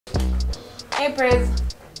Hey, Prez.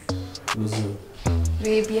 Buzzi.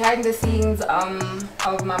 We're behind the scenes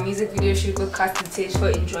of my music video shoot with Costa Titch for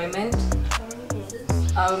enjoyment.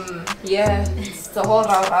 Yeah, it's the whole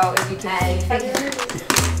row as you can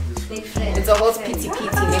see. It's a whole pity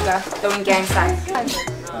nigga, throwing gang sign.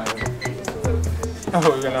 Oh,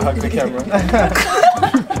 we're gonna hug the camera.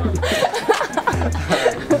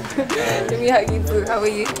 Let me hug you too. How are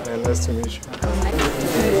you? Nice to meet you.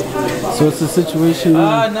 So what's the situation?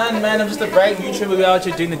 None, man. I'm just a bright YouTuber. We're out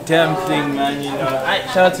here doing the damn thing, man. You know.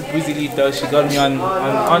 Shout out to Buzzi though. She got me on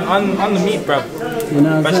the meat, bro.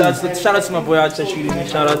 But shout out to my boy out there shooting me.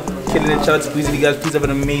 Shout out, killing it. Shout out to Buzzi, guys. Please have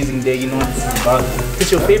an amazing day. You know what this is about.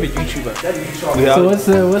 It's your favorite YouTuber.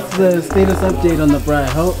 So what's the status update on the bride?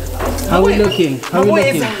 How we looking? How we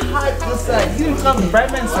looking? It's hot this side. You didn't come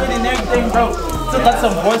bright man sweating and everything, bro. Still got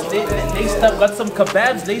some horse laced up. Got some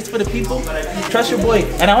kebabs laced for the people. Trust your boy.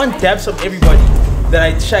 And I want dabs from everybody that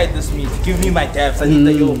I tried this meat. Give me my dabs. I need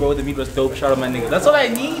that, yo, bro. The meat was dope. Shout out my nigga. That's all I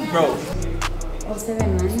need, bro.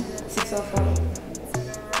 079 604.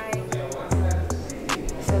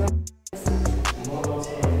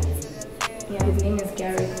 Yeah, his name is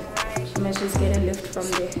Gary. She must just get a lift from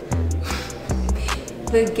there.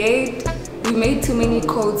 The gate, we made too many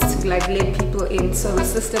codes to like let people in, so the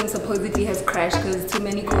system supposedly has crashed because too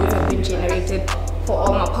many codes have been generated for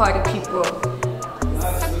all my party people.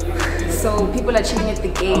 So people are chilling at the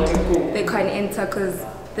gate, they can't enter because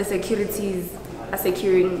the securities are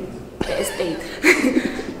securing the estate.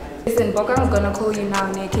 Listen, Bokang's gonna call you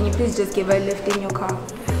now, Nick. Can you please just give her a lift in your car?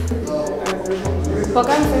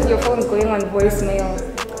 Bokang says your phone's going on voicemail.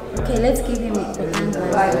 Okay, let's give him the number.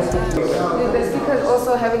 The speaker's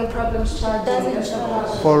also having problems charging.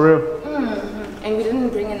 For real? And we didn't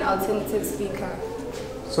bring an alternative speaker.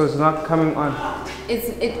 So it's not coming on?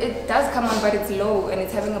 It does come on, but it's low and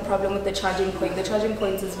it's having a problem with the charging point. The charging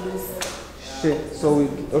point is loose. Shit. So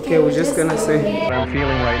we're just gonna say. What I'm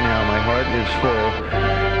feeling right now, my heart is full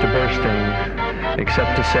to bursting,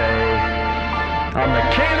 except to say, I'm the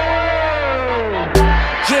king of the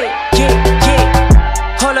world! Yeah.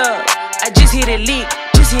 Hold up, I just hit a leak,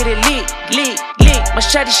 leak. My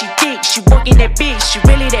shawty, she thick, she working that bitch, she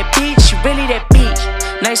really that bitch.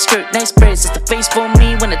 Nice skirt, nice breasts, it's the face for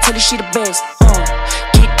me when I tell you she the best.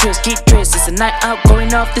 Get dressed, it's a night out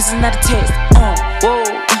going off, this is not a test. Whoa,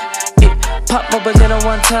 yeah, pop my banana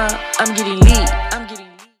one time, I'm getting lit. I'm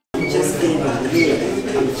just getting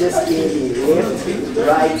left,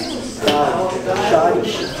 right, shawty,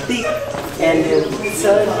 she thick, and then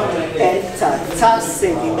turn and toss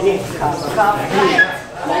and then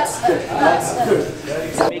That's good.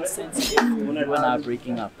 It makes sense if you and I are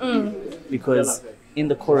breaking up because in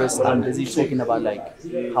the chorus I'm busy talking about like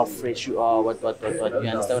how fresh you are, what. You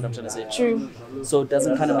understand what I'm trying to say? True. So it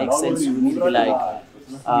doesn't kind of make sense for me to be like,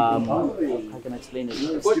 how can I explain it?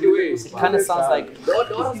 It kind of sounds like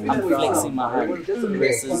I'm flexing my hand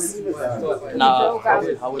versus now.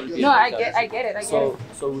 How would it be? No, I get it. So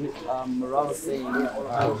Mara was saying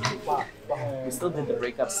we still did the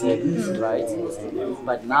breakup scene, right?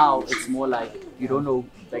 But now it's more like you don't know,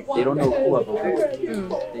 like they don't know who I broke up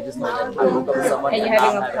with. They just know that I broke up with someone. And you're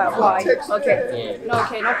having a party. Okay. Yeah. No,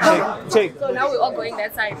 okay, no problem. Check. So now we're all going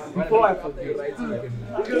that side. Before I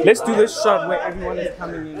forget, let's do this shot where everyone is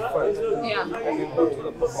coming in first. Yeah. And then go to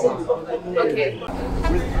the performance. Okay.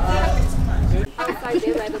 Outside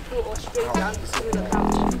there by the pool or straight down to the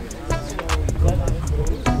couch.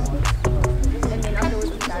 And then afterwards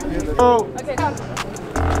we done. Oh. Okay, come.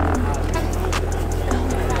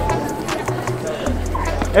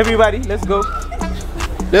 Everybody, let's go.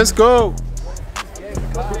 Let's go.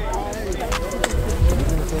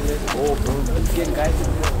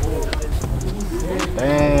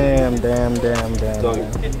 Damn.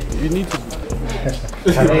 You need to. I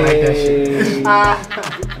don't like that shit. You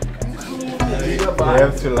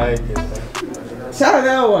have to like it. Shout out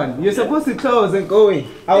that one. You're supposed to close and go in.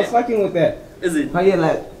 I was fucking with that. Is it? How you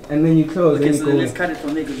like? And then you close. Okay, then you so go let's in. cut it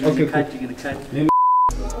from there because Okay, you're gonna cut.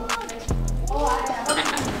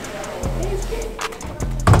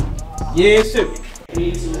 Yeah, shit.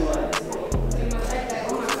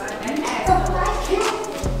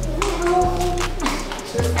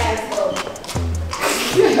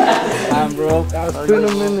 Bro, It's been a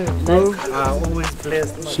minute, bro. I always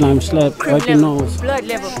blessed. Slap, wipe your nose. Blood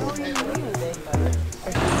level.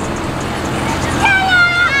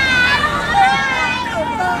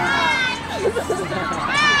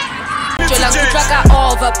 Utlwaka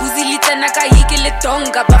over, Buzzi litsenaka hiki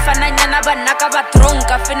litonga Bafananyana banaka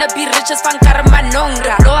batronka Finna be rich as fankara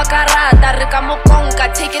manonga Loa karata, rika mokonga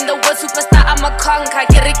Taking the world superstar, I'm a conquer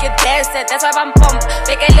Kiri ke dese, that's why I'm pump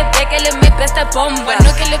Bekele, me best a bomba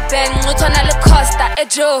Nokele bang, utona le Costa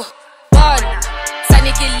Ejo, bon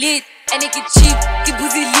Sani ke lit, ene ke cheap Ke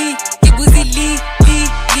Buzzi li,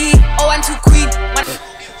 Oh, 1, 2 queen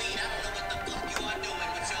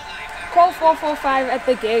Call 445 at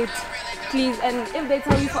the gate, please. And if they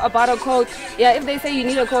tell you about a code, yeah, if they say you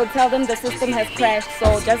need a code, tell them the system has crashed.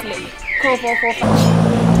 So just call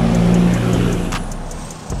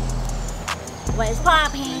 445. What's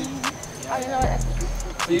popping? I know that.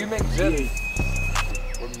 Do you make jelly?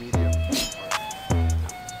 What medium?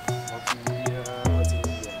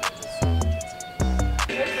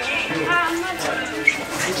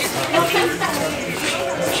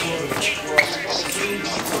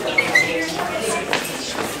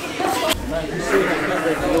 I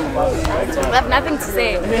have nothing to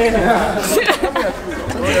say.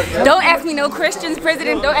 Don't ask me no questions,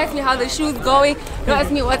 President. Don't ask me how the shoot's going. Don't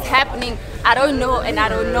ask me what's happening. I don't know and I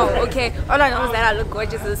don't know, okay? All I know is that I look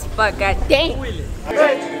gorgeous as fuck, god dang.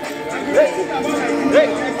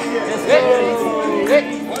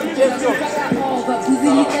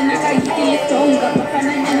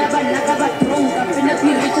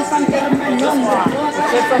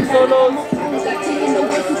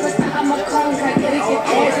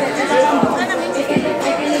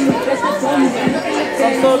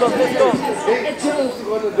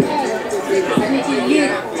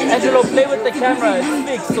 Angelo, play with the camera. It's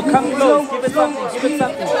big, so come close. Give it something.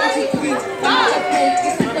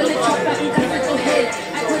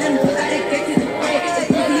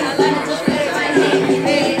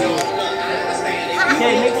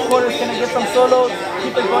 Okay, next quarter's gonna get some solos.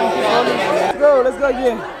 Keep it going, Let's go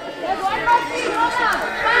again.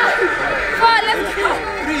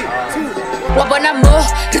 Wabona mo,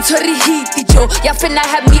 Ritori hiti jo Ya finna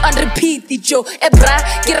have me on repeat jo Ebra,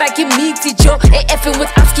 kira ki meet jo AFing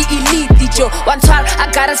with Amski elite jo 112,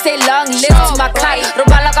 I gotta stay long, live to my kind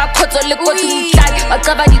Robala ka koto, le koto mutlai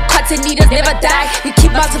Wakaba di kwate needers never die We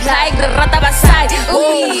keep multiplying, the rata basai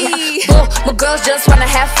My girls just wanna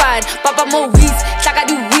have fun Papa mo weeds, shaka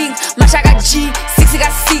di wings Mashaka G, 6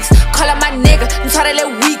 got 6 Call up my nigga,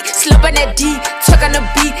 ntwarele weak Slope on that D, talk on the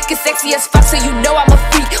beat Get sexy as fuck so you know I'm a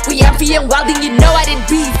freak We ampy and wild and you know I didn't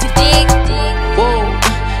beat you dig? Whoa,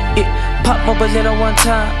 yeah, pop my balloon one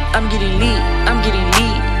time. I'm getting lit, I'm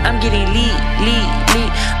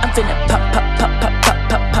finna pop.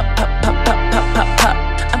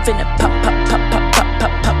 I'm finna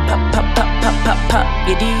pop.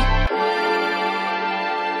 You dig?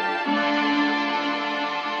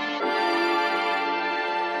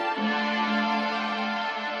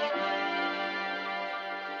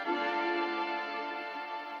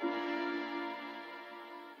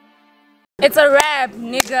 It's a rap,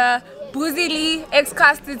 nigga. Buzzi Lee,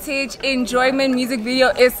 ex-Costa Titch, enjoyment music video.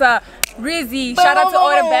 It's a Rizzy. Shout out to all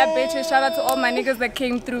the bad bitches. Shout out to all my niggas that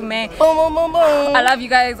came through, man. I love you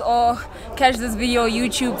guys all. Catch this video,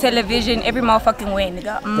 YouTube, television, every motherfucking way,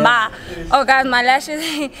 nigga. Bye. Oh, guys, my lashes.